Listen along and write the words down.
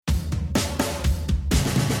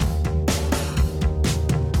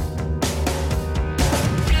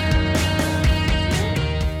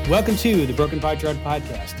Welcome to the Broken Pie Chart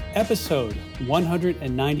Podcast, episode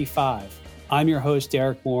 195. I'm your host,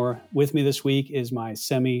 Derek Moore. With me this week is my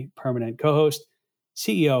semi-permanent co-host,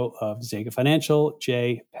 CEO of Zega Financial,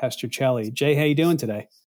 Jay Pastorcelli. Jay, how you doing today?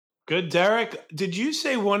 Good, Derek. Did you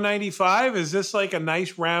say 195? Is this like a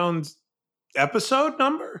nice round episode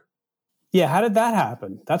number? Yeah, how did that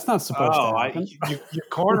happen? That's not supposed to happen. You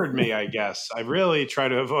cornered me, I guess. I really try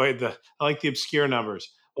to avoid I like the obscure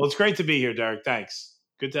numbers. Well, it's great to be here, Derek. Thanks.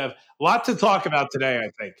 Good to have a lot to talk about today, I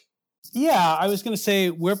think. Yeah, I was going to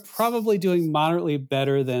say we're probably doing moderately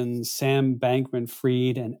better than Sam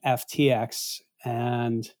Bankman-Fried and FTX.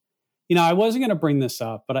 And, I wasn't going to bring this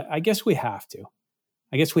up, but I guess we have to.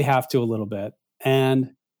 I guess we have to a little bit.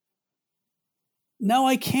 And no,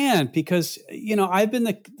 I can't because, I've been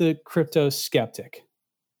the crypto skeptic.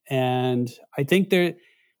 And I think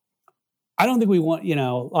I don't think we want,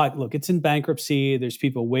 look, it's in bankruptcy. There's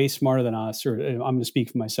people way smarter than us, or I'm going to speak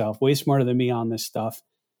for myself, way smarter than me on this stuff.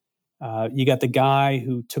 You got the guy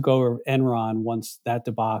who took over Enron once that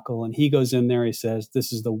debacle, and he goes in there, he says,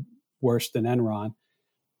 this is the worse than Enron.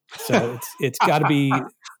 So it's got to be,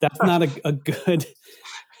 that's not a good.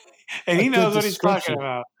 And he knows what he's talking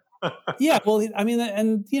about. Yeah, well, I mean,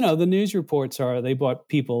 and, the news reports are they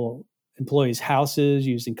bought employees' houses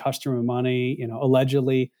using customer money,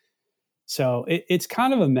 allegedly. So it's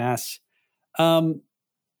kind of a mess. I'm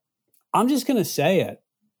just going to say it.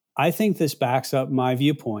 I think this backs up my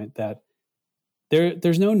viewpoint that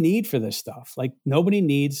there's no need for this stuff. Like nobody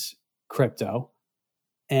needs crypto.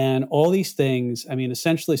 And all these things, I mean,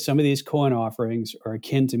 essentially some of these coin offerings are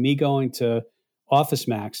akin to me going to Office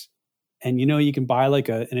Max and, you can buy like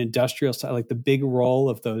an industrial side, like the big roll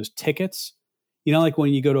of those tickets. Like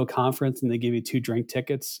when you go to a conference and they give you 2 drink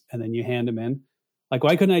tickets and then you hand them in. Like,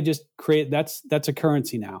 why couldn't I just create, that's a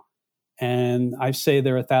currency now. And I say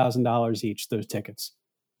they're $1,000 each, those tickets.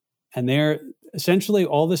 And they're essentially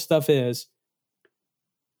all this stuff it's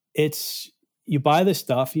you buy this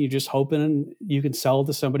stuff and you're just hoping you can sell it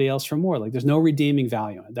to somebody else for more. Like there's no redeeming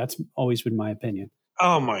value. That's always been my opinion.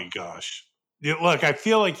 Oh my gosh. Look, I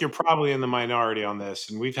feel like you're probably in the minority on this.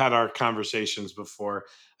 And we've had our conversations before.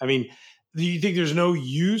 I mean, do you think there's no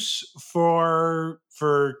use for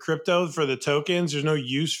crypto, for the tokens? There's no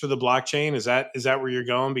use for the blockchain? Is that where you're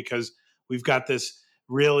going? Because we've got this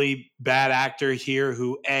really bad actor here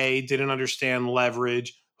who A, didn't understand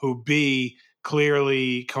leverage, who B,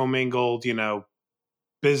 clearly commingled,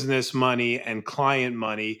 business money and client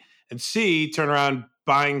money, and C, turn around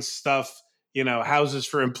buying stuff, houses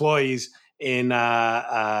for employees in,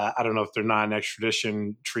 I don't know if they're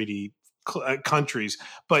non-extradition treaty countries,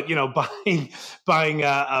 but buying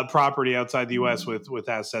a property outside the U.S. with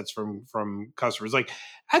assets from customers, like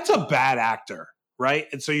that's a bad actor, right?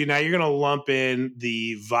 And so now you're going to lump in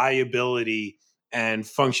the viability and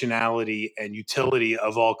functionality and utility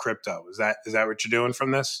of all crypto. Is that what you're doing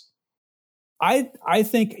from this? I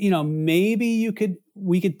think maybe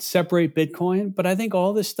we could separate Bitcoin, but I think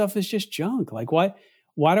all this stuff is just junk. Like why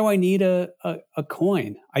do I need a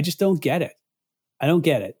coin? I just don't get it. I don't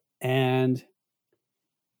get it. And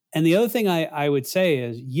the other thing I would say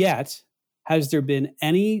is, yet, has there been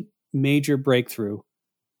any major breakthrough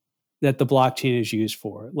that the blockchain is used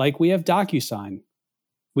for? Like we have DocuSign.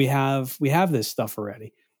 We have this stuff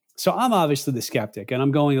already. So I'm obviously the skeptic, and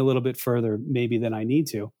I'm going a little bit further maybe than I need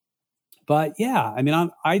to. But yeah, I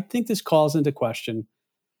mean, I think this calls into question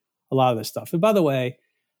a lot of this stuff. And by the way,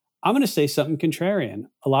 I'm going to say something contrarian.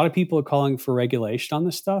 A lot of people are calling for regulation on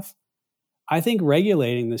this stuff. I think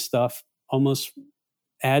regulating this stuff almost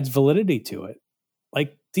adds validity to it.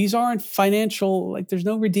 Like these aren't financial, like there's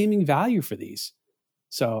no redeeming value for these.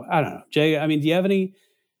 So I don't know. Jay, I mean, do you have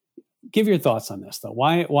give your thoughts on this though?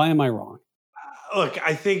 Why am I wrong? Look,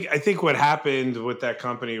 I think what happened with that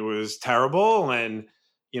company was terrible. And,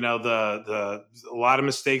 a lot of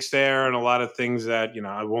mistakes there and a lot of things that,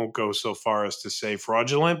 I won't go so far as to say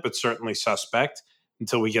fraudulent, but certainly suspect.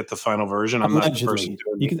 Until we get the final version. I'm allegedly. Not the person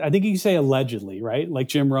doing it. I think you can say allegedly, right? Like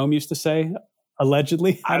Jim Rome used to say,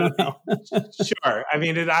 allegedly. I don't know. Sure. I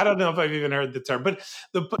mean, I don't know if I've even heard the term, but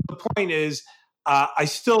the point is, I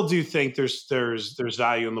still do think there's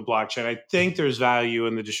value in the blockchain. I think there's value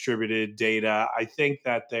in the distributed data. I think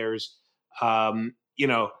that there's, an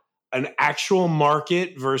actual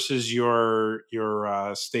market versus your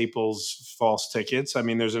Staples false tickets. I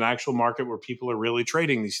mean, there's an actual market where people are really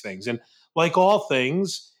trading these things, and like all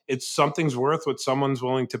things, something's worth what someone's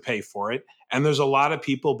willing to pay for it. And there's a lot of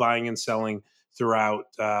people buying and selling throughout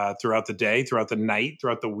the day, throughout the night,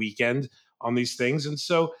 throughout the weekend on these things. And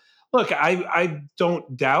so, look, I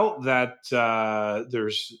don't doubt that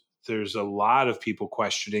there's a lot of people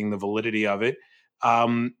questioning the validity of it.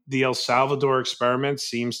 The El Salvador experiment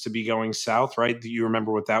seems to be going south, right? Do you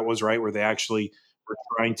remember what that was, right? Where they actually were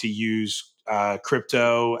trying to use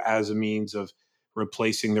crypto as a means of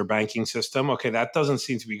replacing their banking system. Okay, that doesn't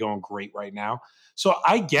seem to be going great right now. So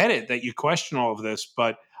I get it that you question all of this,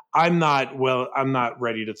 but I'm not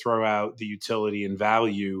ready to throw out the utility and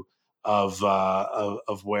value of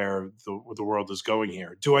where the world is going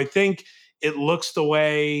here. Do I think it looks the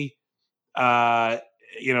way uh,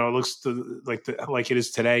 it looks like it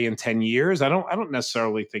is today in 10 years? I don't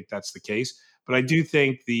necessarily think that's the case, but I do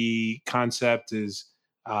think the concept is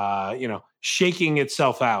shaking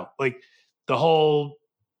itself out. Like the whole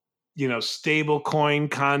stable coin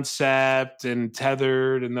concept and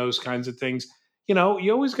tethered and those kinds of things. You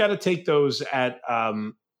always got to take those at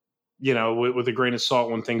with a grain of salt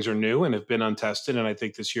when things are new and have been untested. And I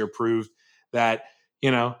think this year proved that,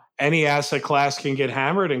 any asset class can get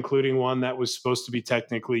hammered, including one that was supposed to be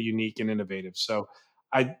technically unique and innovative. So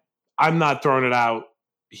I, I'm not throwing it out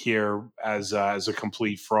here as a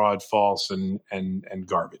complete fraud, false, and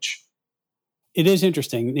garbage. It is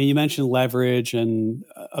interesting. You mentioned leverage and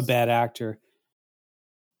a bad actor.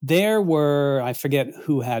 I forget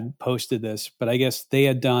who had posted this, but I guess they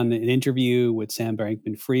had done an interview with Sam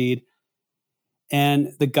Bankman-Fried.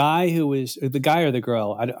 And the guy or the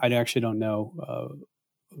girl, I actually don't know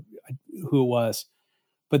who it was,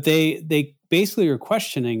 but they basically were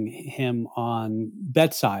questioning him on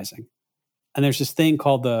bet sizing. And there's this thing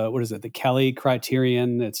called the Kelly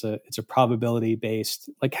criterion. It's a probability based,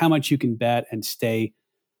 like how much you can bet and stay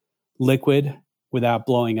liquid without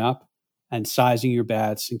blowing up, and sizing your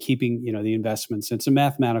bets and keeping, the investments. It's a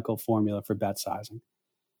mathematical formula for bet sizing.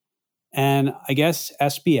 And I guess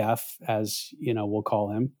SBF, as we'll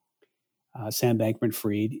call him, Sam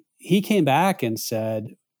Bankman-Fried, he came back and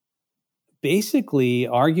said, basically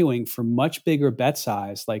arguing for much bigger bet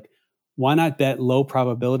size, like why not bet low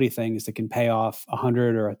probability things that can pay off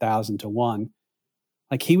 100 or 1,000 to 1?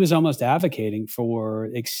 Like he was almost advocating for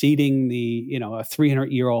exceeding a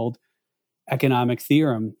 300-year-old economic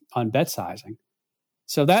theorem on bet sizing.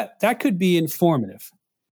 So that could be informative.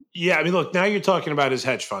 Yeah, I mean, look, now you're talking about his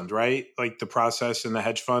hedge fund, right? Like the process in the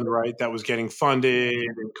hedge fund, right? That was getting funded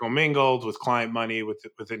and commingled with client money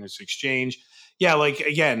within his exchange. Yeah, like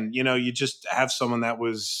again, you just have someone that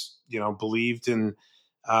was, believed in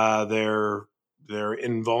their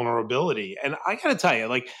invulnerability. And I got to tell you,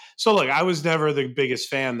 like, so look, I was never the biggest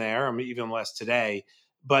fan there. I mean, even less today.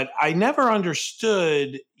 But I never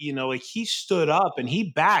understood, like he stood up and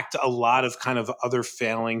he backed a lot of kind of other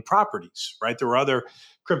failing properties, right? There were other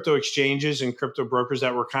crypto exchanges and crypto brokers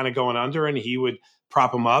that were kind of going under, and he would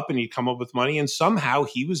prop them up and he'd come up with money. And somehow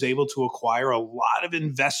he was able to acquire a lot of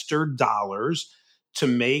investor dollars to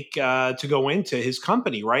make to go into his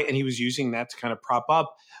company, right? And he was using that to kind of prop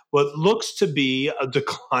up what looks to be a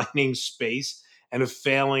declining space and a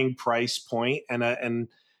failing price point.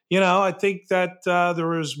 I think that there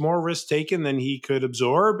was more risk taken than he could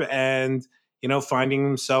absorb, and finding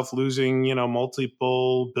himself losing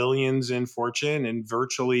multiple billions in fortune in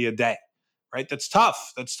virtually a day, right? That's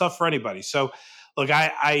tough. That's tough for anybody. So, look,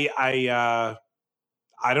 I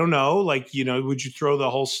don't know. Like, would you throw the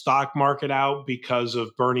whole stock market out because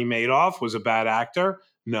of Bernie Madoff was a bad actor?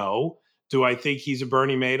 No. Do I think he's a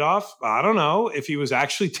Bernie Madoff? I don't know. If he was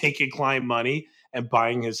actually taking client money and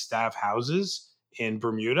buying his staff houses in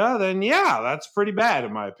Bermuda, then yeah, that's pretty bad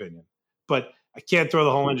in my opinion. But I can't throw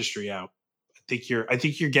the whole industry out. I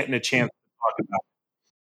think you're getting a chance to talk about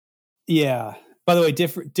it. Yeah. By the way,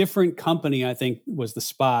 different company, I think, was the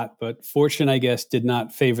spot, but fortune, I guess, did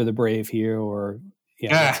not favor the brave here, or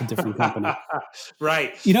that's a different company.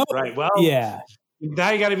 Right. Right. Well, yeah.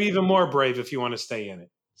 Now you got to be even more brave if you want to stay in it.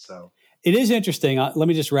 So it is interesting. Let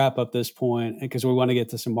me just wrap up this point because we want to get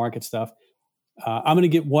to some market stuff. I'm going to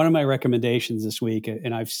get one of my recommendations this week,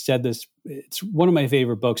 and I've said this, it's one of my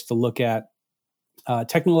favorite books to look at,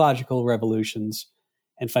 Technological Revolutions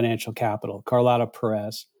and Financial Capital, Carlota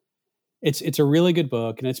Perez. It's a really good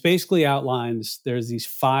book, and it's basically outlines there's these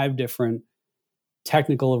 5 different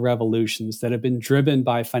technical revolutions that have been driven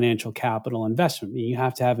by financial capital investment. I mean, you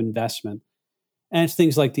have to have investment. And it's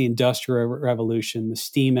things like the Industrial Revolution, the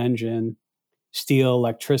steam engine, steel,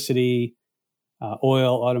 electricity,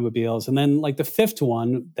 oil, automobiles. And then like the 5th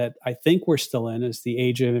one that I think we're still in is the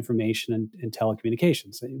age of information and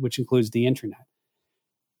telecommunications, which includes the internet.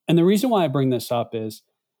 And the reason why I bring this up is,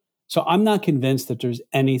 so I'm not convinced that there's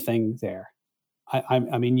anything there.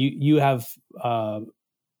 I mean, you have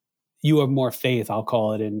more faith, I'll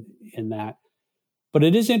call it, in that. But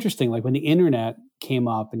it is interesting, like when the internet came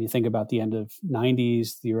up and you think about the end of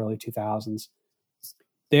 90s, the early 2000s,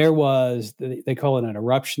 they call it an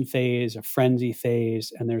eruption phase, a frenzy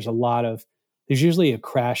phase, and there's usually a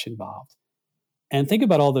crash involved. And think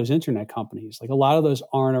about all those internet companies. Like a lot of those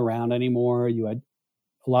aren't around anymore. You had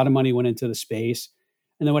a lot of money went into the space.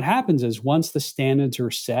 And then what happens is once the standards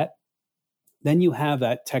are set, then you have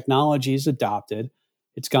that technology is adopted.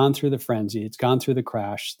 It's gone through the frenzy. It's gone through the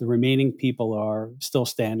crash. The remaining people are still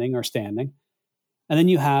standing. And then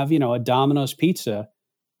you have, a Domino's pizza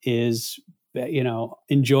is,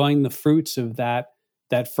 enjoying the fruits of that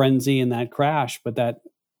frenzy and that crash, but that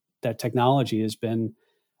technology has been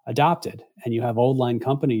adopted. And you have old line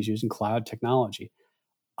companies using cloud technology.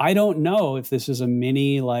 I don't know if this is a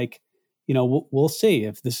mini, we'll see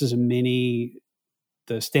if this is a mini,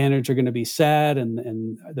 the standards are going to be set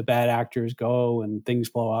and the bad actors go and things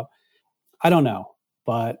blow up. I don't know,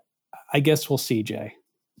 but I guess we'll see, Jay.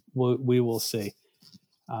 We will see.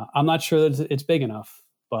 I'm not sure that it's big enough,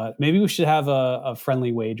 but maybe we should have a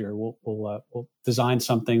friendly wager. We'll design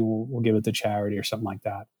something. We'll give it to charity or something like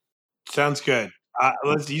that. Sounds good.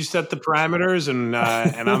 You set the parameters and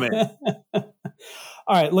I'm in.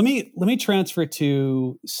 All right, let me transfer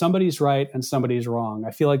to somebody's right and somebody's wrong.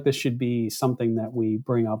 I feel like this should be something that we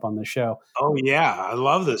bring up on the show. Oh yeah, I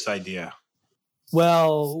love this idea.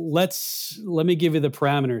 Well, let me give you the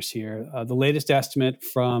parameters here. The latest estimate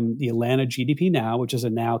from the Atlanta GDP Now, which is a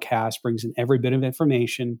nowcast, brings in every bit of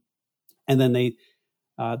information, and then they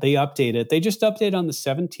update it. They just updated on the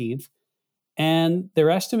 17th, and their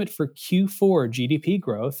estimate for Q4 GDP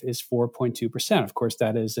growth is 4.2%. Of course,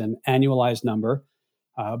 that is an annualized number,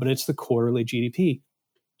 but it's the quarterly GDP.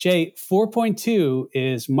 Jay, 4.2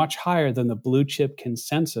 is much higher than the blue chip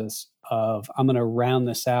consensus of, I'm going to round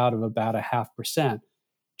this out, of about 0.5%.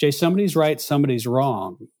 Jay, somebody's right, somebody's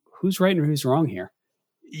wrong. Who's right and who's wrong here?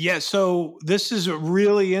 Yeah, so this is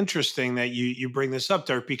really interesting that you bring this up,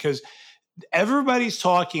 Dirk, because everybody's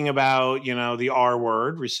talking about, the R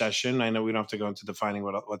word, recession. I know we don't have to go into defining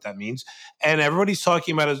what that means. And everybody's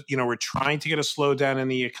talking about, we're trying to get a slowdown in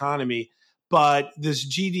the economy. But this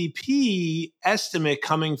GDP estimate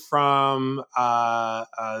coming from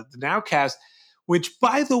the Nowcast, which,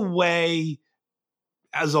 by the way,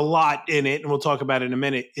 has a lot in it, and we'll talk about it in a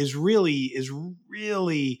minute, is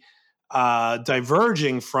really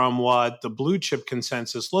diverging from what the blue chip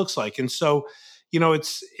consensus looks like. And so,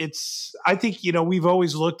 it's I think, we've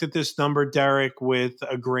always looked at this number, Derek, with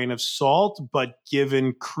a grain of salt, but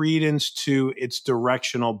given credence to its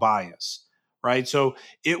directional bias, right? So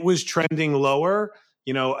it was trending lower,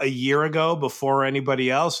 a year ago before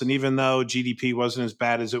anybody else. And even though GDP wasn't as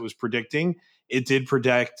bad as it was predicting, it did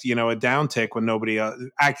predict, a downtick when nobody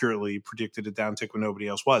accurately predicted a downtick when nobody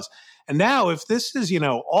else was. And now if this is,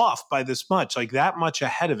 off by this much, like that much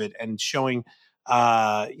ahead of it and showing,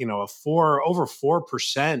 a over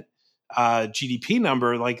 4% GDP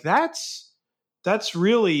number, like that's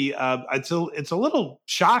really, it's a little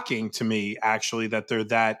shocking to me, actually, that they're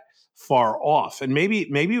that far off. And maybe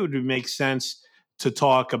it would make sense to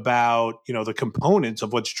talk about, the components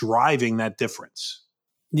of what's driving that difference.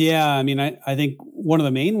 Yeah, I mean, I think one of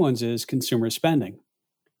the main ones is consumer spending.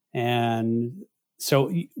 And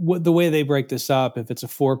so the way they break this up, if it's a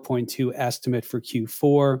 4.2 estimate for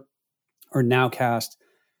Q4 or Nowcast,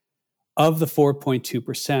 of the 4.2%,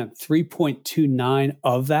 3.29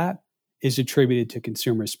 of that is attributed to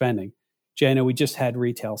consumer spending. Jay, I know we just had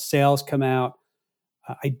retail sales come out.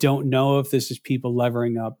 I don't know if this is people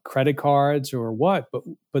levering up credit cards or what,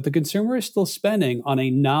 but the consumer is still spending on a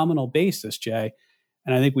nominal basis, Jay.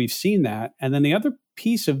 And I think we've seen that. And then the other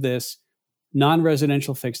piece of this,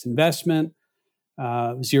 non-residential fixed investment,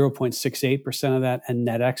 0.68% of that, and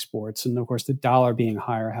net exports. And of course, the dollar being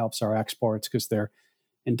higher helps our exports because they're,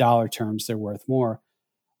 in dollar terms, they're worth more.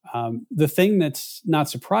 The thing that's not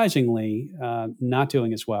surprisingly not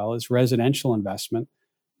doing as well is residential investment,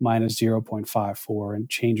 minus 0.54, and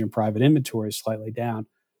change in private inventory is slightly down.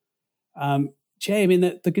 Jay, I mean,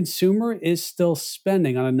 the consumer is still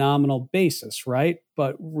spending on a nominal basis, right?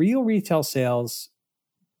 But real retail sales,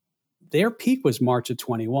 their peak was March of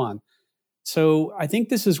 21. So I think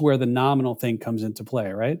this is where the nominal thing comes into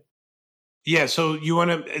play, right? Yeah. So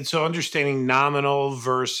so understanding nominal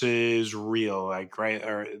versus real, like, right?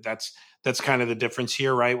 Or that's kind of the difference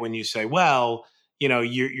here, right? When you say, well,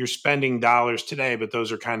 you're spending dollars today, but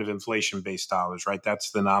those are kind of inflation-based dollars, right? That's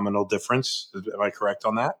the nominal difference. Am I correct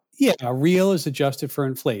on that? Yeah, real is adjusted for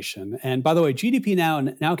inflation. And by the way, GDP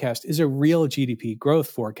Nowcast is a real GDP growth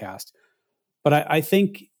forecast. But I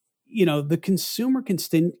think, the consumer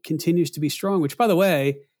continues to be strong, which, by the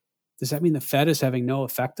way, does that mean the Fed is having no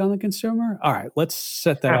effect on the consumer? All right, let's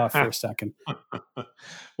set that off for a second.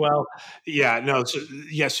 Well, yeah, no, so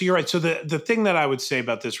you're right. So the thing that I would say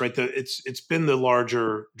about this, right, it's been the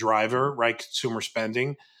larger driver, right, consumer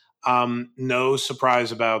spending. No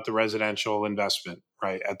surprise about the residential investment,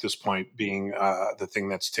 right, at this point being the thing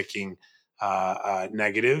that's ticking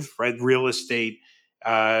negative, right? Real estate,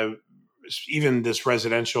 uh, even this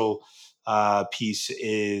residential piece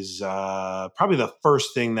is probably the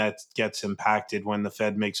first thing that gets impacted when the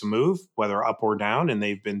Fed makes a move, whether up or down. And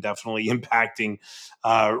they've been definitely impacting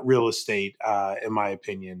real estate, in my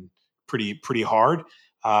opinion, pretty hard.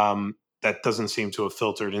 That doesn't seem to have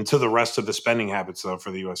filtered into the rest of the spending habits, though,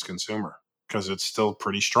 for the U.S. consumer because it's still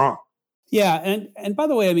pretty strong. Yeah, and by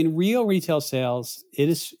the way, I mean real retail sales it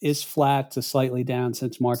is flat to slightly down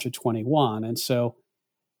since March of 21, and so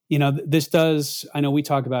this does. I know we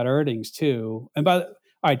talk about earnings too, and all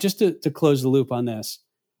right, just to close the loop on this,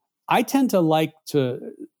 I tend to like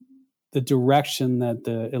the direction that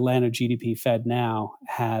the Atlanta GDP Fed now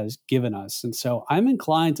has given us, and so I'm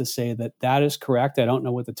inclined to say that is correct. I don't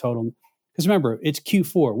know what the total, because remember it's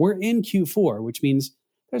Q4. We're in Q4, which means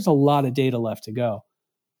there's a lot of data left to go.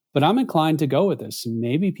 But I'm inclined to go with this.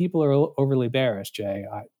 Maybe people are overly bearish, Jay.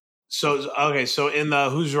 So in the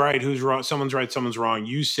who's right, who's wrong, someone's right, someone's wrong.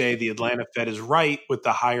 You say the Atlanta Fed is right with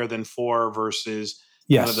the higher than 4 versus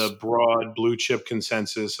kind of the broad blue chip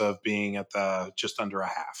consensus of being at the just under a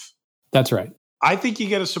half. That's right. I think you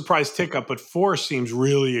get a surprise tick up, but 4 seems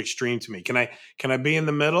really extreme to me. Can I be in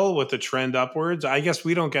the middle with the trend upwards? I guess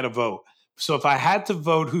we don't get a vote. So if I had to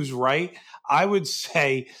vote who's right, I would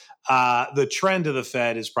say the trend of the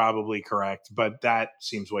Fed is probably correct, but that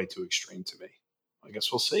seems way too extreme to me. I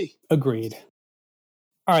guess we'll see. Agreed.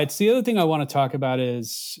 All right. So the other thing I want to talk about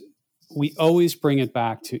is we always bring it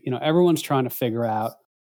back to, everyone's trying to figure out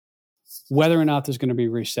whether or not there's going to be a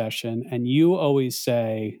recession. And you always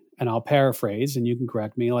say, and I'll paraphrase and you can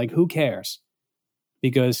correct me, like, who cares?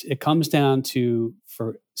 Because it comes down to,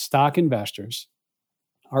 for stock investors,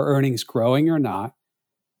 are earnings growing or not?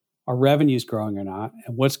 Are revenues growing or not?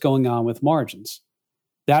 And what's going on with margins?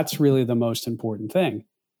 That's really the most important thing.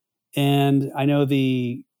 And I know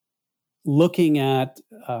looking at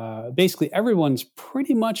basically everyone's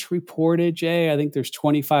pretty much reported, Jay. I think there's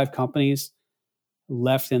 25 companies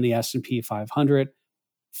left in the S&P 500.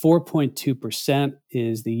 4.2%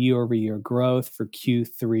 is the year-over-year growth for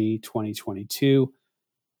Q3 2022.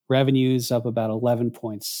 Revenues up about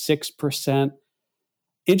 11.6%.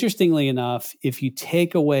 Interestingly enough, if you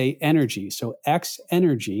take away energy, so X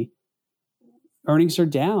energy, earnings are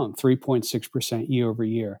down 3.6% year over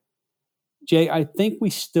year. Jay, I think we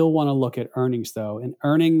still want to look at earnings, though. And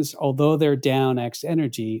earnings, although they're down X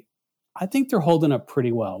energy, I think they're holding up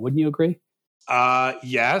pretty well. Wouldn't you agree?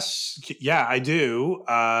 Yes. Yeah, I do.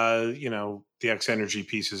 The X energy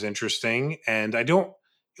piece is interesting. And you'll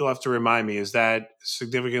have to remind me, is that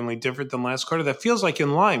significantly different than last quarter? That feels like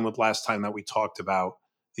in line with last time that we talked about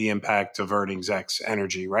the impact of earnings X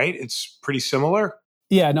energy, right? It's pretty similar.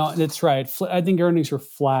 Yeah, no, that's right. I think earnings were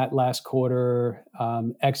flat last quarter.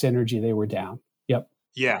 X energy, they were down. Yep.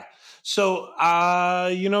 Yeah. So,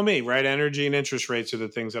 you know me, right? Energy and interest rates are the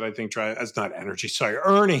things that I think drive. It's not energy, sorry.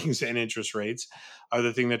 Earnings and interest rates are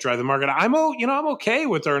the thing that drive the market. I'm okay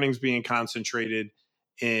with earnings being concentrated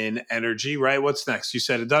in energy, right? What's next? You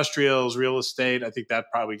said industrials, real estate. I think that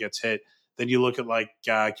probably gets hit. Then you look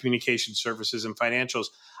at communication services and financials.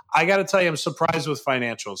 I got to tell you, I'm surprised with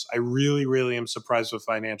financials. I really, really am surprised with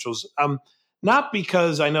financials. Not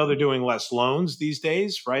because I know they're doing less loans these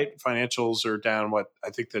days, right? Financials are down, I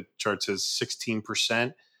think the chart says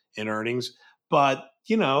 16% in earnings. But,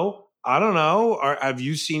 I don't know. Have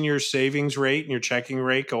you seen your savings rate and your checking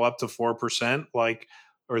rate go up to 4%,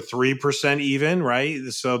 or 3% even, right?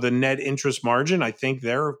 So the net interest margin, I think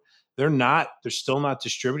they're still not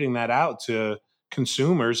distributing that out to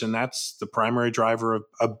consumers. And that's the primary driver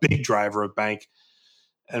a big driver of bank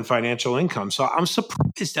and financial income. So I'm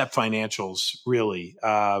surprised at financials, really,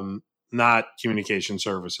 not communication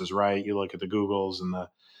services, right? You look at the Googles and the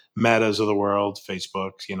Metas of the world,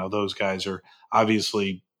 Facebook, those guys are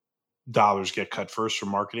obviously dollars get cut first for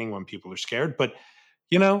marketing when people are scared. But,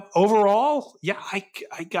 overall, yeah, I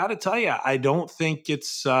got to tell you, I don't think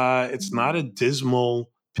it's not a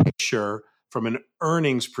dismal picture from an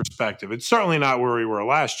earnings perspective. It's certainly not where we were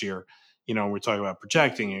last year. We're talking about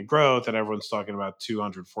projecting and growth, and everyone's talking about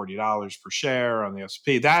 $240 per share on the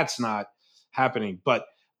S&P. That's not happening, but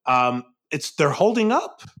they're holding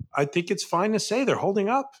up. I think it's fine to say they're holding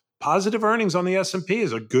up. Positive earnings on the S&P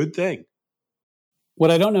is a good thing.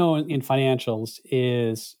 What I don't know in financials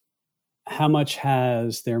is how much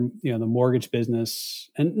has their, the mortgage business,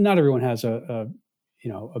 and not everyone has a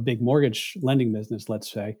big mortgage lending business,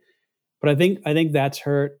 let's say, but I think that's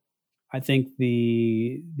hurt. I think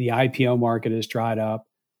the IPO market has dried up,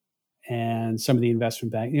 and some of the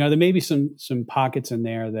investment bank, there may be some pockets in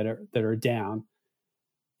there that are down.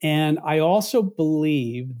 And I also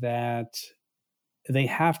believe that they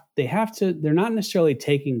have to, they're not necessarily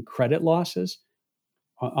taking credit losses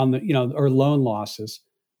on the, or loan losses,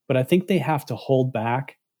 but I think they have to hold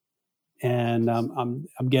back. And I'm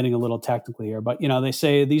getting a little technical here, but they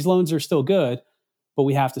say these loans are still good, but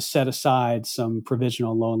we have to set aside some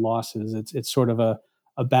provisional loan losses. It's sort of a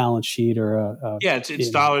balance sheet or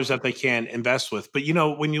it's dollars that they can invest with. But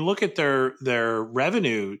when you look at their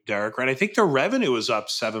revenue, Derek, right? I think their revenue is up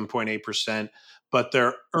 7.8%, but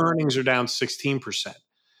their earnings are down 16%.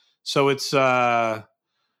 So it's I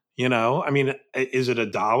mean, is it a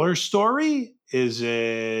dollar story? Is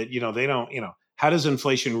it, they don't, how does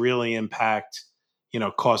inflation really impact,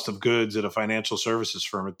 cost of goods at a financial services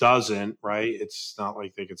firm? It doesn't, right? It's not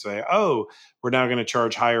like they could say, oh, we're now going to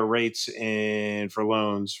charge higher rates for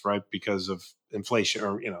loans, right? Because of inflation,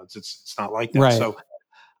 or, it's not like that. Right. So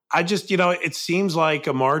I just, it seems like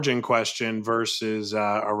a margin question versus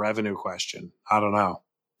a revenue question. I don't know.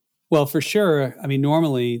 Well, for sure. I mean,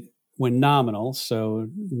 normally when nominal, so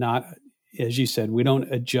not, as you said, we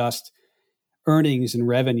don't adjust earnings and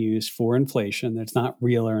revenues for inflation. That's not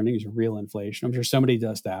real earnings or real inflation. I'm sure somebody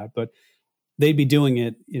does that, but they'd be doing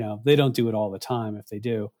it, they don't do it all the time if they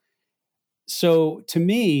do. So to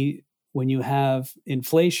me, when you have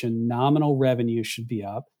inflation, nominal revenue should be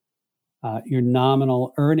up. Your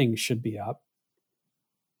nominal earnings should be up,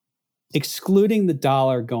 excluding the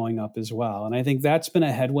dollar going up as well. And I think that's been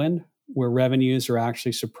a headwind where revenues are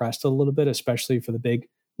actually suppressed a little bit, especially for the big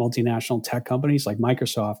multinational tech companies like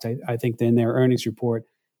Microsoft. I think in their earnings report,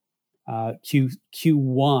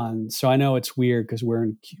 Q1. So I know it's weird because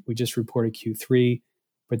we just reported Q3,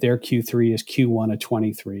 but their Q3 is Q1 of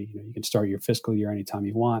 23. You can start your fiscal year anytime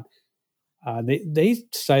you want. They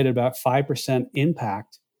cited about 5%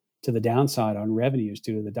 impact to the downside on revenues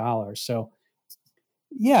due to the dollar. So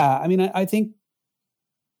yeah, I mean, I think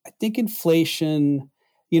inflation,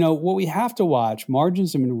 what we have to watch,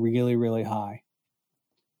 margins have been really, really high.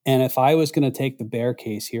 And if I was going to take the bear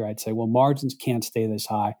case here, I'd say, well, margins can't stay this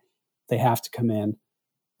high. They have to come in.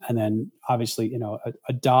 And then obviously,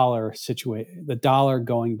 a dollar the dollar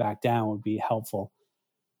going back down would be helpful.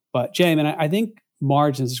 But Jay, I think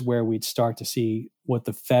margins is where we'd start to see what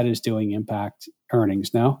the Fed is doing impact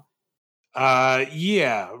earnings. No?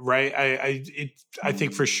 Yeah, right. I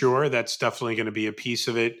think for sure that's definitely going to be a piece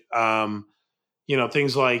of it.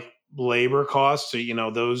 Things like labor costs,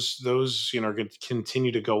 those are going to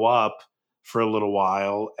continue to go up for a little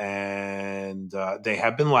while, and they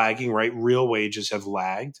have been lagging, right? Real wages have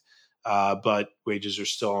lagged, but wages are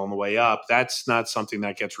still on the way up. That's not something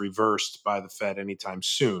that gets reversed by the Fed anytime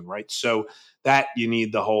soon, right? So that you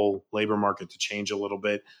need the whole labor market to change a little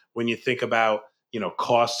bit. When you think about,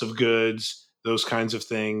 costs of goods, those kinds of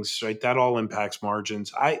things, right? That all impacts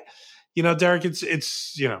margins. Derek,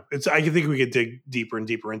 I think we could dig deeper and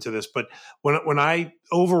deeper into this, but when I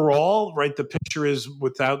overall, right, the picture is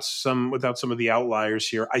without some of the outliers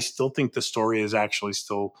here, I still think the story is actually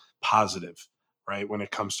still positive, right, when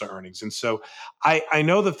it comes to earnings. And so I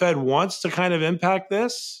know the Fed wants to kind of impact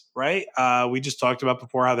this, right? We just talked about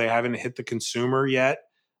before how they haven't hit the consumer yet.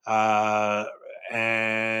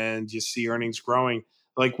 And you see earnings growing.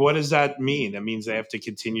 Like, what does that mean? That means they have to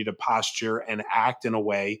continue to posture and act in a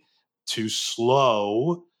way to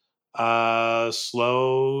slow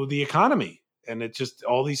the economy. And it just,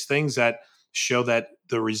 all these things that show that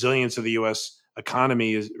the resilience of the U.S.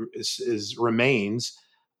 economy remains,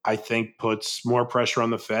 I think puts more pressure on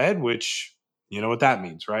the Fed, which, you know what that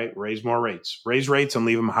means, right? Raise rates and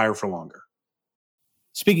leave them higher for longer.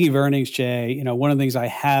 Speaking of earnings, Jay, one of the things I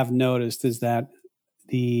have noticed is that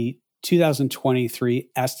the 2023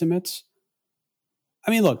 estimates,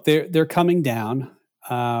 I mean, look, they're coming down.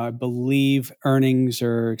 I believe earnings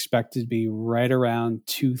are expected to be right around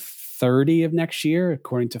 230 of next year,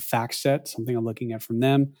 according to FactSet, something I'm looking at from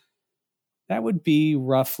them. That would be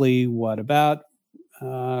roughly about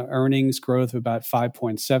earnings growth of about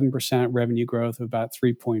 5.7%, revenue growth of about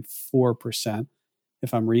 3.4%,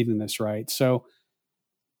 if I'm reading this right. So,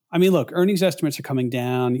 I mean, look, earnings estimates are coming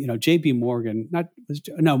down. JP Morgan,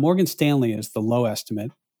 Morgan Stanley is the low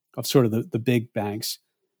estimate of sort of the big banks.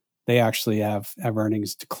 They actually have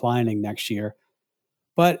earnings declining next year.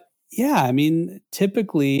 But yeah, I mean,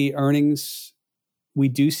 typically earnings, we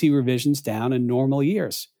do see revisions down in normal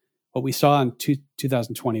years. what we saw in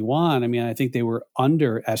 2021, I mean, I think they were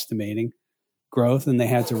underestimating growth and they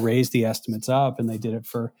had to raise the estimates up, and they did it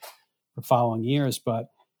for following years. But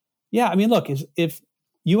yeah, I mean, look, if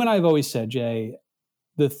you and I have always said, Jay,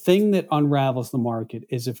 the thing that unravels the market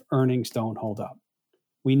is if earnings don't hold up.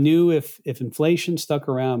 We knew if inflation stuck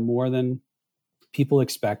around more than people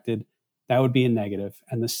expected, that would be a negative.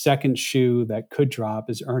 And the second shoe that could drop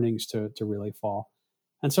is earnings to really fall.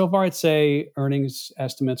 And so far, I'd say earnings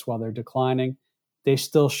estimates, while they're declining, they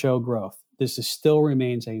still show growth. This still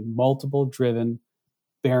remains a multiple-driven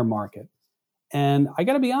bear market. And I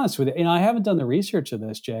got to be honest with you, I haven't done the research of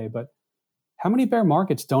this, Jay, but how many bear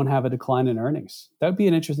markets don't have a decline in earnings? That would be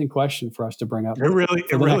an interesting question for us to bring up. It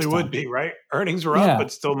really would be, right? Earnings were up,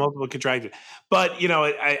 but still multiple contracted. But,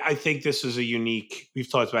 I think this is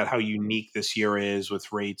we've talked about how unique this year is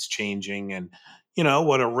with rates changing, and,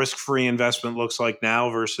 what a risk-free investment looks like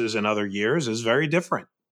now versus in other years is very different.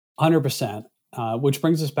 100%. Which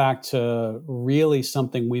brings us back to really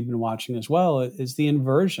something we've been watching as well, is the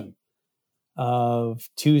inversion of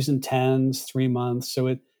 2s and 10s, 3 months.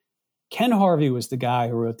 So Ken Harvey was the guy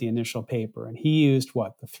who wrote the initial paper, and he used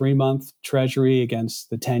the 3-month treasury against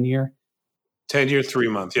the 10-year? 10-year,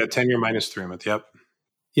 3-month. Yeah, 10-year minus 3-month. Yep.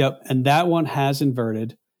 Yep. And that one has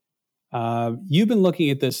inverted. You've been looking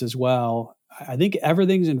at this as well. I think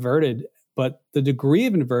everything's inverted, but the degree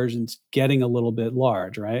of inversion's getting a little bit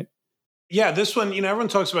large, right? Yeah, this one, everyone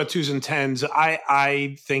talks about 2s and 10s.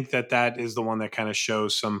 I think that is the one that kind of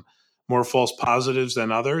shows some more false positives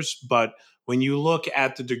than others. But when you look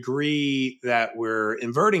at the degree that we're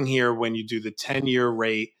inverting here, when you do the 10-year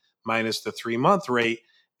rate minus the 3-month rate,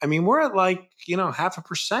 I mean, we're at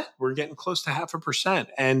 0.5%. We're getting close to 0.5%.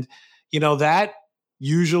 And, that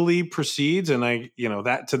usually precedes, and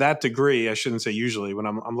that to that degree, I shouldn't say usually, when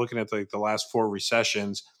I'm looking at the last 4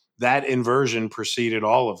 recessions, that inversion preceded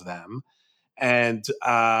all of them. And,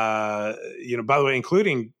 by the way,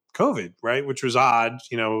 including COVID, right? Which was odd,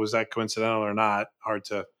 was that coincidental or not? Hard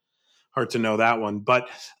to know that one. But,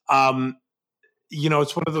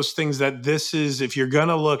 it's one of those things that this is, if you're going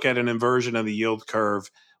to look at an inversion of the yield curve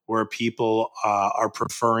where people are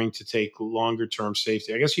preferring to take longer term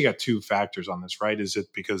safety, I guess you got 2 factors on this, right? Is it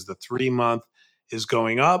because the 3-month is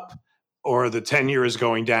going up or the 10-year is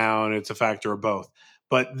going down? It's a factor of both.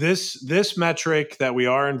 But this metric that we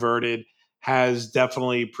are inverted has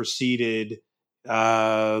definitely preceded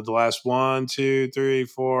the last 1, 2, 3,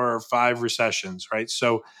 4, or 5 recessions, right?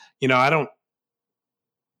 So,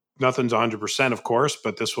 nothing's 100%, of course,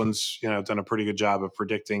 but this one's, done a pretty good job of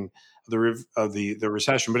predicting the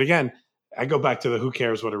recession. But again, I go back to the "who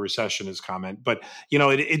cares what a recession is" comment. But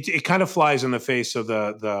it kind of flies in the face of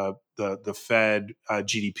the Fed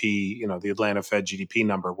GDP, the Atlanta Fed GDP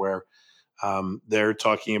number, where they're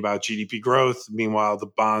talking about GDP growth. Meanwhile, the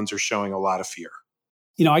bonds are showing a lot of fear.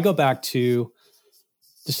 I go back to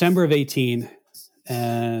December of 18,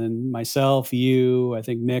 and myself, you, I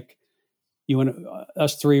think Mick, you and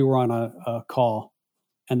us 3 were on a call,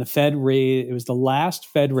 and the Fed raised. It was the last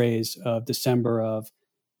Fed raise of December of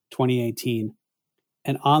 2018,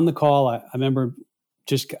 and on the call, I remember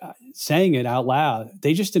just saying it out loud.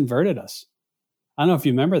 They just inverted us. I don't know if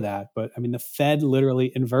you remember that, but I mean, the Fed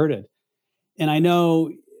literally inverted. And I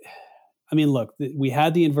know, I mean, look, we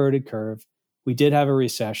had the inverted curve. We did have a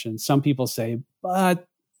recession. Some people say, but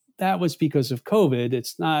that was because of COVID.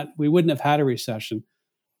 It's not, we wouldn't have had a recession.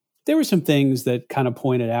 There were some things that kind of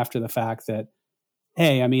pointed after the fact that,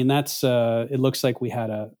 hey, I mean, that's, it looks like we had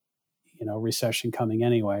a, recession coming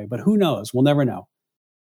anyway, but who knows? We'll never know.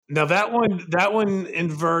 Now that one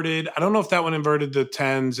inverted. I don't know if that one inverted the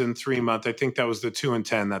 10s and 3-month. I think that was the 2 and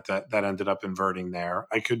 10 that ended up inverting there.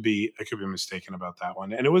 I could be mistaken about that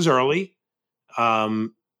one. And it was early.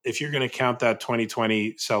 If you're going to count that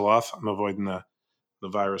 2020 sell off, I'm avoiding the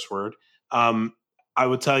virus word. I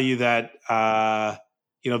would tell you that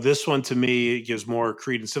this one to me gives more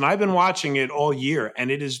credence. And I've been watching it all year,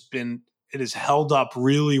 and it has held up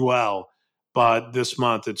really well. But this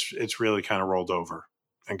month, it's really kind of rolled over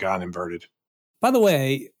and gone inverted. By the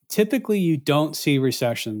way, typically you don't see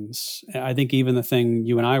recessions. I think even the thing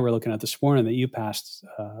you and I were looking at this morning that you passed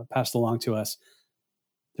along to us,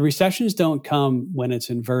 the recessions don't come when it's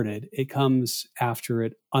inverted. It comes after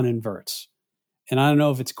it uninverts. And I don't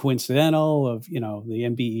know if it's coincidental of, the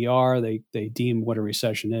NBER, they deem what a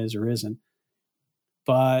recession is or isn't.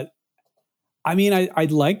 But I mean,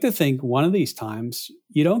 I'd like to think one of these times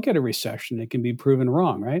you don't get a recession. It can be proven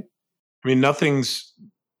wrong, right? I mean, nothing's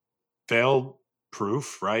fail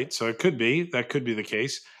proof, right? So that could be the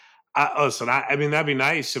case. Listen, I mean, that'd be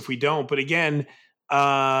nice if we don't. But again,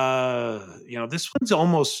 This one's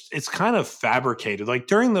almost, it's kind of fabricated. Like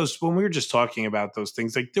during those, when we were just talking about those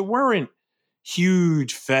things, like there weren't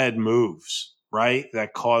huge Fed moves, right?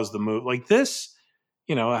 That caused the move like this.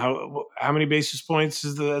 How many basis points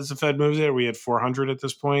as the Fed moves it? We had 400 at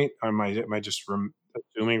this point. Am I just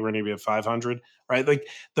assuming we're going to be at 500, right? Like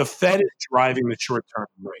the Fed is driving the short term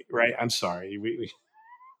rate, right? I'm sorry,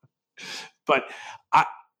 but I,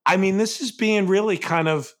 I mean, this is being really kind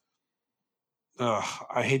of,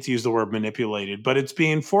 I hate to use the word manipulated, but it's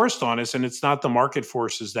being forced on us, and it's not the market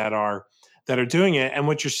forces that are doing it. And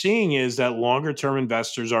what you're seeing is that longer term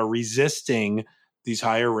investors are resisting these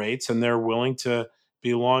higher rates, and they're willing to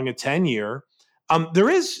be long a 10-year.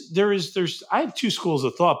 There's I have two schools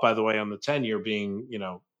of thought, by the way, on the 10-year being,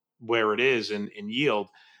 where it is in yield,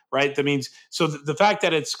 right? That means, so the fact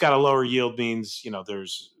that it's got a lower yield means,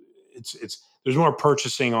 there's more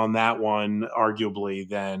purchasing on that one, arguably,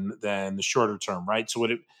 than the shorter term, right? So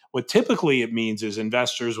what typically it means is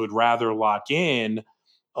investors would rather lock in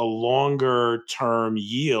a longer term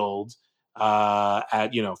yield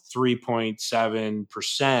at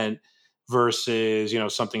 3.7%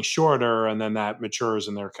 versus something shorter, and then that matures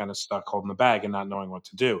and they're kind of stuck holding the bag and not knowing what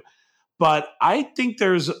to do. But I think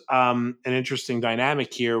there's an interesting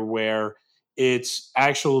dynamic here where it's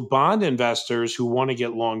actual bond investors who want to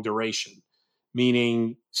get long duration,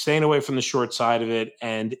 meaning staying away from the short side of it.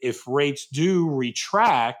 And if rates do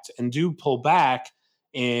retract and do pull back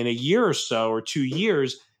in a year or so or 2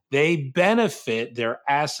 years, they benefit, their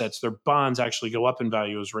assets, their bonds actually go up in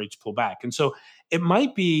value as rates pull back. And so it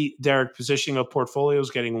might be, Derek, positioning of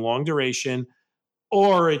portfolios getting long duration,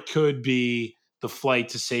 or it could be the flight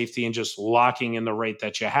to safety and just locking in the rate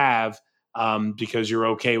that you have, because you're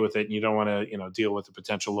okay with it and you don't want to deal with the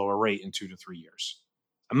potential lower rate in 2 to 3 years.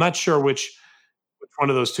 I'm not sure which one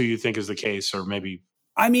of those two you think is the case, or maybe.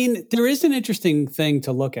 I mean, there is an interesting thing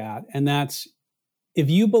to look at, and that's if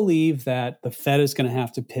you believe that the Fed is going to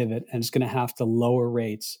have to pivot and it's going to have to lower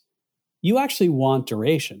rates, you actually want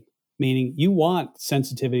duration, meaning you want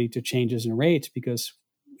sensitivity to changes in rates, because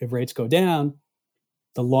if rates go down,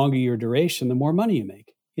 the longer your duration, the more money you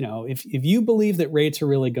make. If you believe that rates are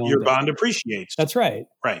really going your down, bond appreciates. That's right.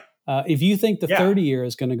 Right. If you think the 30-year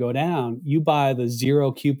is going to go down, you buy the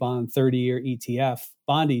zero coupon 30-year ETF,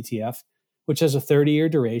 bond ETF, which has a 30-year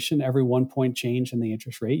duration. Every 1 point change in the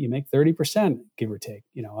interest rate, you make 30%, give or take,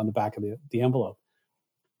 on the back of the envelope.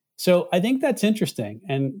 So I think that's interesting.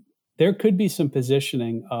 And there could be some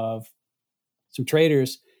positioning of some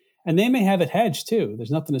traders, and they may have it hedged too.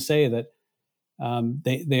 There's nothing to say that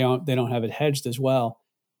they don't have it hedged as well.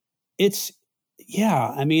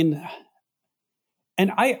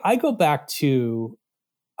 And I go back to,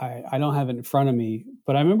 I don't have it in front of me,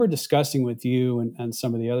 but I remember discussing with you and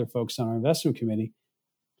some of the other folks on our investment committee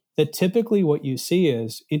that typically what you see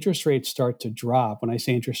is interest rates start to drop. When I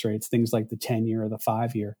say interest rates, things like the 10-year or the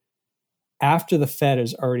 5-year, after the Fed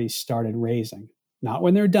has already started raising, not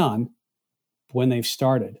when they're done, but when they've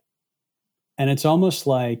started. And it's almost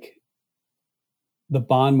like the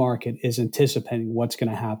bond market is anticipating what's going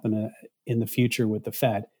to happen in the future with the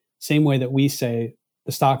Fed. Same way that we say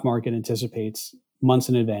the stock market anticipates months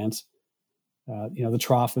in advance, the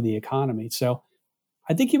trough of the economy. So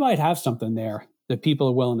I think you might have something there that people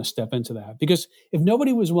are willing to step into that. Because if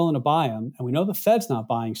nobody was willing to buy them, and we know the Fed's not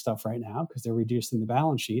buying stuff right now because they're reducing the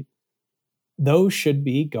balance sheet, those should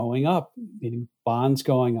be going up, meaning bonds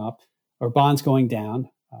going up or bonds going down,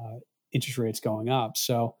 interest rates going up.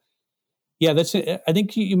 So yeah, that's it. I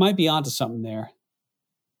think you might be onto something there.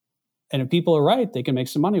 And if people are right, they can make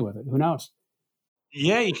some money with it. Who knows?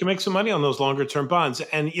 Yeah, you can make some money on those longer term bonds.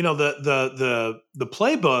 And the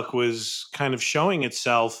playbook was kind of showing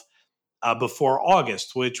itself before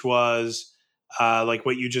August, which was like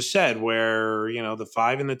what you just said, where the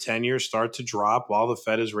 5 and the 10-year start to drop while the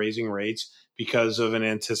Fed is raising rates because of an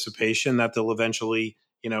anticipation that they'll eventually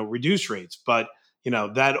reduce rates. But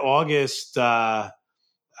that August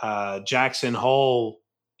Jackson Hole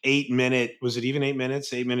 8-minute, was it even 8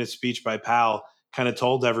 minutes? 8-minute speech by Powell kind of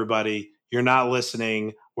told everybody, you're not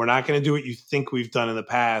listening. We're not going to do what you think we've done in the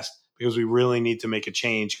past, because we really need to make a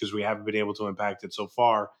change because we haven't been able to impact it so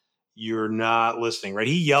far. You're not listening, right?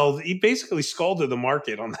 He basically scalded the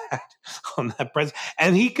market on that press,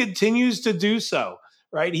 and he continues to do so,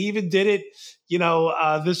 right? He even did it,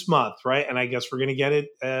 this month, right? And I guess we're going to get it.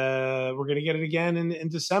 We're going to get it again in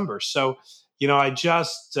December. So, I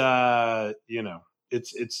just,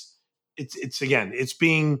 it's again,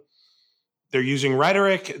 they're using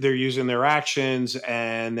rhetoric, they're using their actions,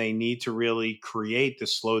 and they need to really create the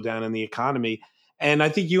slowdown in the economy. And I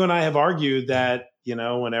think you and I have argued that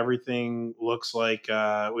when everything looks like,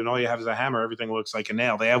 when all you have is a hammer, everything looks like a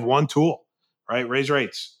nail. They have one tool, right? Raise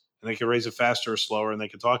rates. And they can raise it faster or slower, and they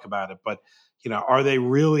can talk about it. But, are they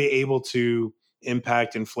really able to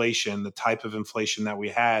impact inflation, the type of inflation that we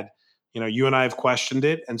had? You and I have questioned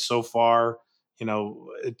it. And so far,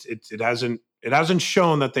 it hasn't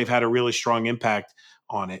shown that they've had a really strong impact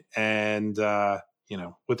on it. And,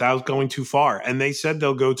 without going too far. And they said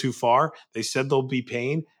they'll go too far. They said there'll be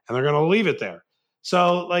pain, and they're going to leave it there.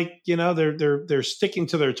 So, they're sticking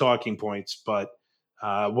to their talking points, but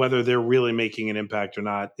whether they're really making an impact or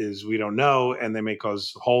not is we don't know, and they may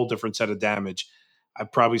cause a whole different set of damage.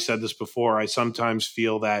 I've probably said this before. I sometimes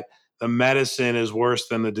feel that the medicine is worse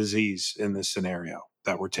than the disease in this scenario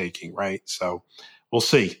that we're taking, right? So we'll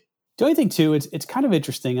see. The only thing too, it's kind of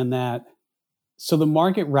interesting in that, so the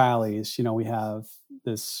market rallies, we have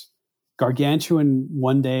this gargantuan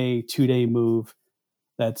 1 day, 2 day move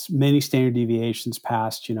that's many standard deviations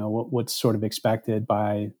past, what's sort of expected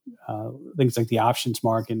by things like the options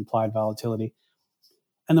market, implied volatility.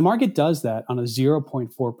 And the market does that on a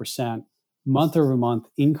 0.4% month over month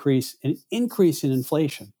increase in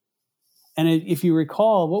inflation. And if you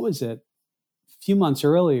recall, what was it? A few months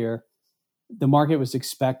earlier, the market was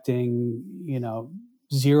expecting, negative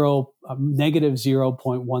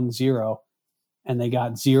 0.10, and they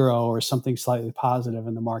got 0 or something slightly positive,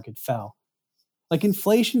 and the market fell. Like,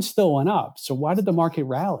 inflation still went up. So why did the market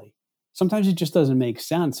rally? Sometimes it just doesn't make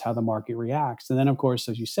sense how the market reacts. And then, of course,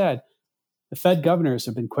 as you said, the Fed governors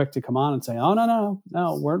have been quick to come on and say, "Oh, no,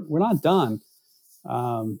 we're not done."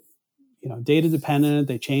 Data dependent,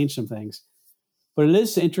 they changed some things. But it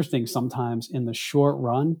is interesting sometimes in the short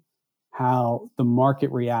run how the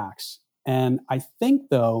market reacts. And I think,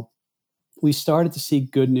 though, we started to see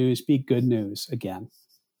good news be good news again.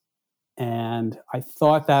 And I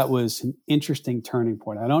thought that was an interesting turning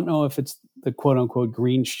point. I don't know if it's the quote unquote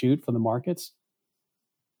green shoot for the markets,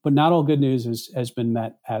 but not all good news has been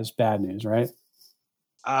met as bad news, right?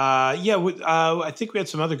 I think we had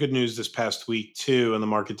some other good news this past week too, and the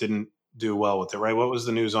market didn't do well with it, right? What was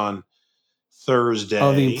the news on Thursday?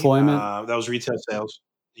 Oh, the employment? That was retail sales.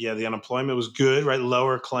 Yeah, the unemployment was good, right?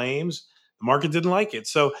 Lower claims. The market didn't like it.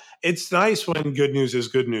 So it's nice when good news is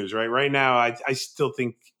good news, right? Right now, I still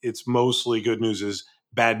think it's mostly good news is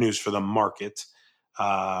bad news for the market.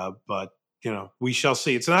 But, we shall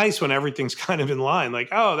see. It's nice when everything's kind of in line, like,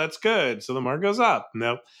 oh, that's good. So the market goes up.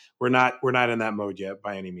 No, we're not in that mode yet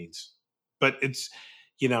by any means. But it's,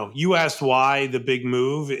 you asked why the big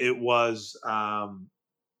move. It was the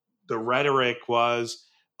rhetoric was,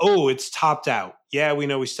 oh, it's topped out. Yeah, we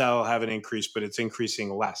know we still have an increase, but it's increasing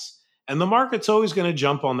less. And the market's always going to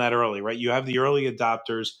jump on that early, right? You have the early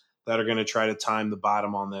adopters that are going to try to time the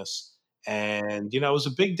bottom on this. And, it was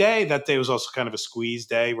a big day. That day was also kind of a squeeze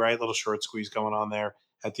day, right? A little short squeeze going on there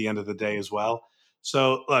at the end of the day as well.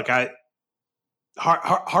 So, look,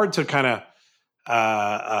 hard to kind of,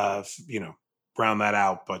 round that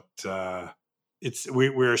out. But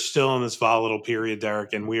we're still in this volatile period,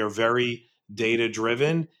 Derek, and we are very data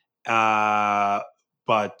driven. But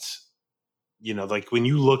like when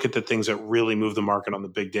you look at the things that really move the market on the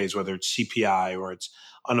big days, whether it's CPI or it's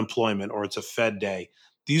unemployment or it's a Fed day,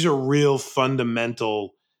 these are real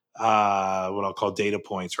fundamental, what I'll call data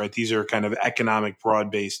points, right? These are kind of economic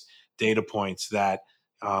broad-based data points that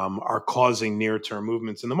are causing near-term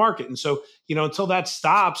movements in the market. And so, until that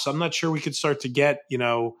stops, I'm not sure we could start to get,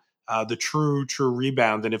 the true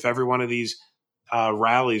rebound. And if every one of these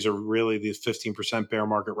rallies are really the 15% bear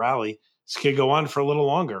market rally, this could go on for a little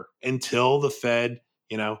longer until the Fed,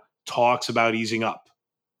 talks about easing up.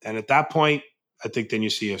 And at that point, I think then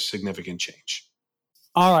you see a significant change.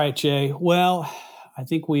 All right, Jay. Well, I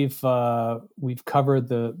think we've covered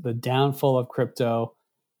the downfall of crypto.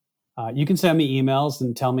 You can send me emails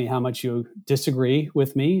and tell me how much you disagree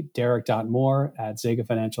with me.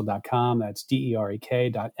 Derek.moore@zegafinancial.com. That's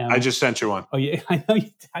DEREK.M. I just sent you one. Oh, yeah. I know.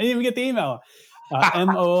 I didn't even get the email.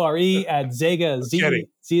 MORE@Zega.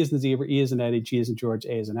 Z as in zebra, E as in Eddie, G as in George,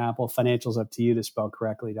 A as in Apple. Financials up to you to spell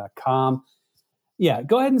correctly.com. Yeah,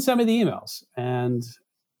 go ahead and send me the emails. And,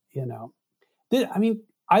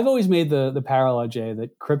 I've always made the parallel, Jay,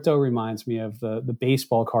 that crypto reminds me of the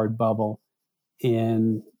baseball card bubble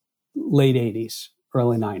in late 80s,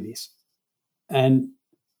 early 90s. And,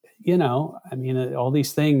 all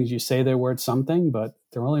these things, you say they're worth something, but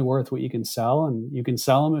they're only worth what you can sell. And you can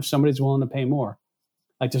sell them if somebody's willing to pay more.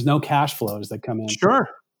 Like, there's no cash flows that come in. Sure.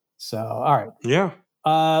 So, all right. Yeah.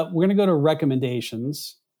 We're going to go to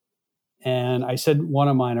recommendations. And I said one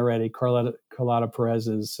of mine already, Carlotta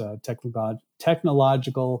Perez's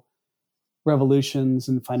Technological Revolutions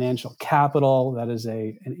in Financial Capital. That is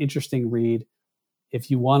an interesting read. if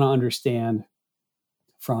you want to understand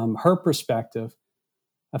from her perspective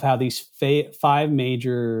of how these 5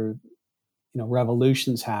 major,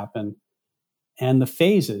 revolutions happen and the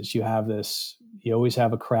phases. You always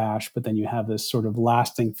have a crash, but then you have this sort of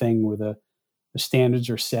lasting thing where the standards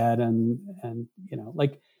are set. And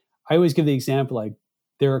like I always give the example, like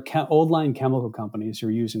there are old line chemical companies who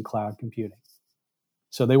are using cloud computing.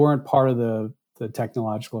 So they weren't part of the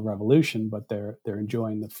technological revolution, but they're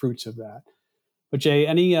enjoying the fruits of that. But Jay,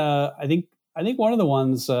 I think one of the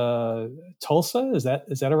ones, Tulsa, is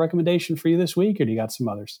that a recommendation for you this week, or do you got some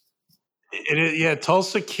others? It is, yeah,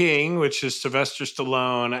 Tulsa King, which is Sylvester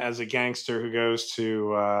Stallone as a gangster who goes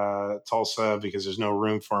to Tulsa because there's no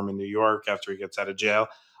room for him in New York after he gets out of jail.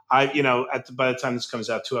 By the time this comes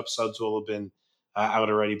out, 2 episodes will have been out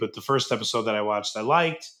already. But the first episode that I watched, I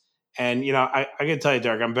liked. And, I got to tell you,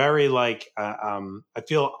 Derek, I'm very I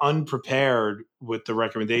feel unprepared with the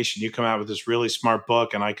recommendation. You come out with this really smart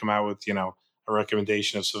book and I come out with, a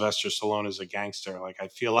recommendation of Sylvester Stallone as a gangster. Like, I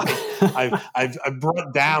feel like I've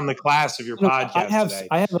brought down the class of your podcast today.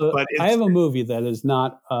 I have a movie that is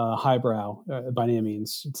not highbrow by any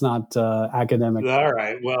means. It's not academic. All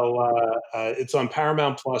right. Well, it's on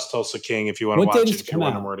Paramount Plus, Tulsa King, if you want to watch it, if you're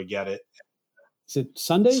wondering where to get it. Is it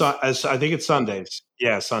Sundays? So, I think it's Sundays.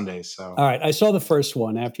 Yeah, Sundays. So, all right. I saw the first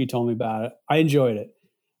one after you told me about it. I enjoyed it,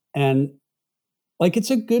 and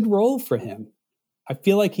it's a good role for him. I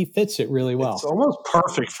feel like he fits it really well. It's almost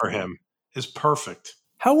perfect for him. It's perfect.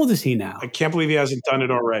 How old is he now? I can't believe he hasn't done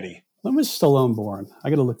it already. When was Stallone born? I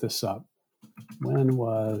got to look this up. When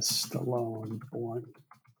was Stallone born?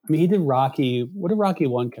 I mean, he did Rocky. What did Rocky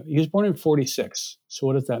 1 come? He was born in 46. So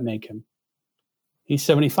what does that make him? He's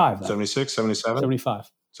 75 then. 76, 77? 75.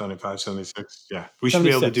 75, 76. Yeah. We should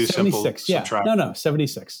be able to do simple subtraction. No,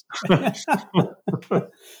 76.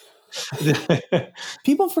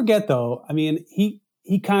 People forget, though. I mean,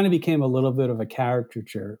 he kind of became a little bit of a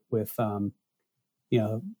caricature with,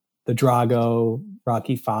 the Drago,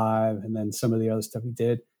 Rocky V, and then some of the other stuff he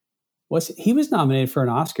did. He was nominated for an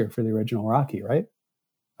Oscar for the original Rocky, right?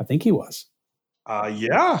 I think he was.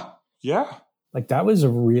 Yeah. Like that was a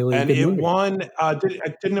really good movie. And it won.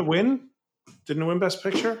 Didn't it win? Didn't it win Best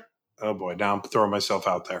Picture? Oh boy, now I'm throwing myself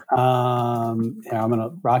out there. I'm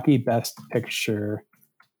gonna Rocky Best Picture,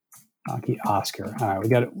 Rocky Oscar. All right, we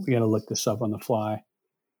got to look this up on the fly.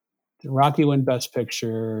 Did Rocky win Best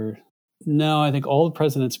Picture? No, I think All the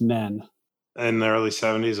President's Men. In the early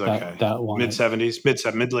 70s. Okay, that one. Mid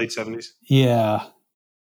 70s, mid late 70s. Yeah.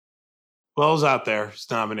 Well, he's out there. He's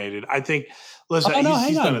nominated. I think. Listen,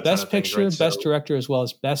 hang on. Best Picture, Best Director, as well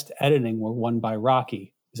as Best Editing were won by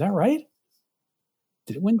Rocky. Is that right?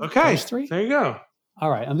 Did it win? Okay, those 3? There you go. All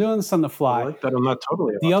right, I'm doing this on the fly. I like that. I'm not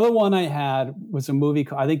totally. The other one I had was a movie.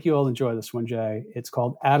 I think you'll enjoy this one, Jay. It's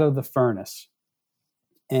called Out of the Furnace,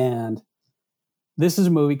 and this is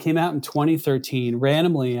a movie came out in 2013.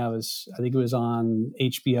 Randomly, I think it was on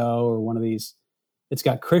HBO or one of these. It's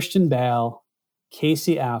got Christian Bale,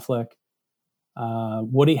 Casey Affleck,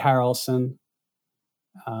 Woody Harrelson.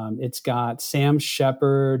 It's got Sam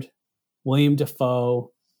Shepard, William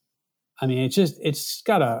Dafoe. I mean, it's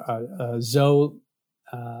got a Zoe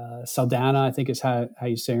Saldana, I think is how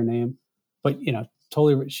you say her name, but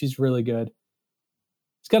totally, she's really good.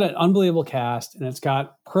 It's got an unbelievable cast, and it's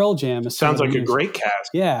got Pearl Jam. Sounds like a great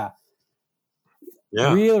cast. Yeah.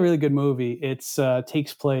 Really, really good movie. It's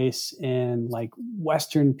takes place in like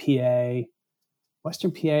Western PA,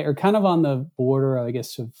 or kind of on the border, I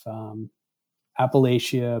guess, of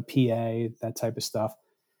Appalachia, PA, that type of stuff.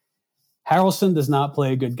 Harrelson does not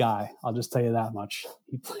play a good guy. I'll just tell you that much.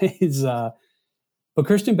 He plays, but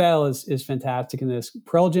Christian Bale is fantastic in this.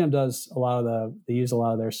 Pearl Jam does they use a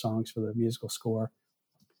lot of their songs for the musical score.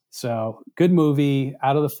 So good movie.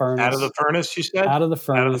 Out of the Furnace. Out of the Furnace, you said? Out of the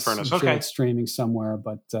Furnace. Out of the Furnace. Okay. It's streaming somewhere,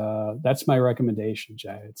 but that's my recommendation,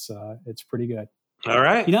 Jay. It's pretty good. All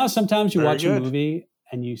right. Sometimes you watch a movie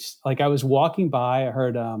and I was walking by, I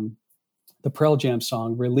heard the Pearl Jam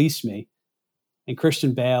song "Release Me," and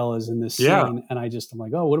Christian Bale is in this scene, and I'm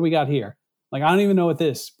like, oh, what do we got here? Like, I don't even know what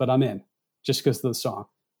this, but I'm in just because of the song.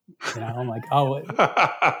 I'm like, oh,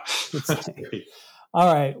 it's great.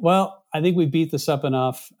 All right. Well, I think we beat this up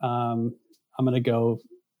enough. I'm going to go,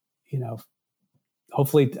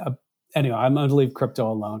 hopefully, anyway, I'm going to leave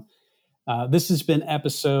crypto alone. This has been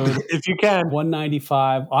episode if you can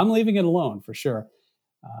 195. I'm leaving it alone for sure.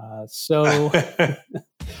 All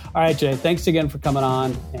right, Jay, thanks again for coming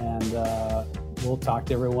on, and we'll talk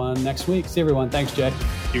to everyone next week. See everyone. Thanks, Jay.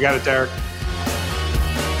 You got it, Derek.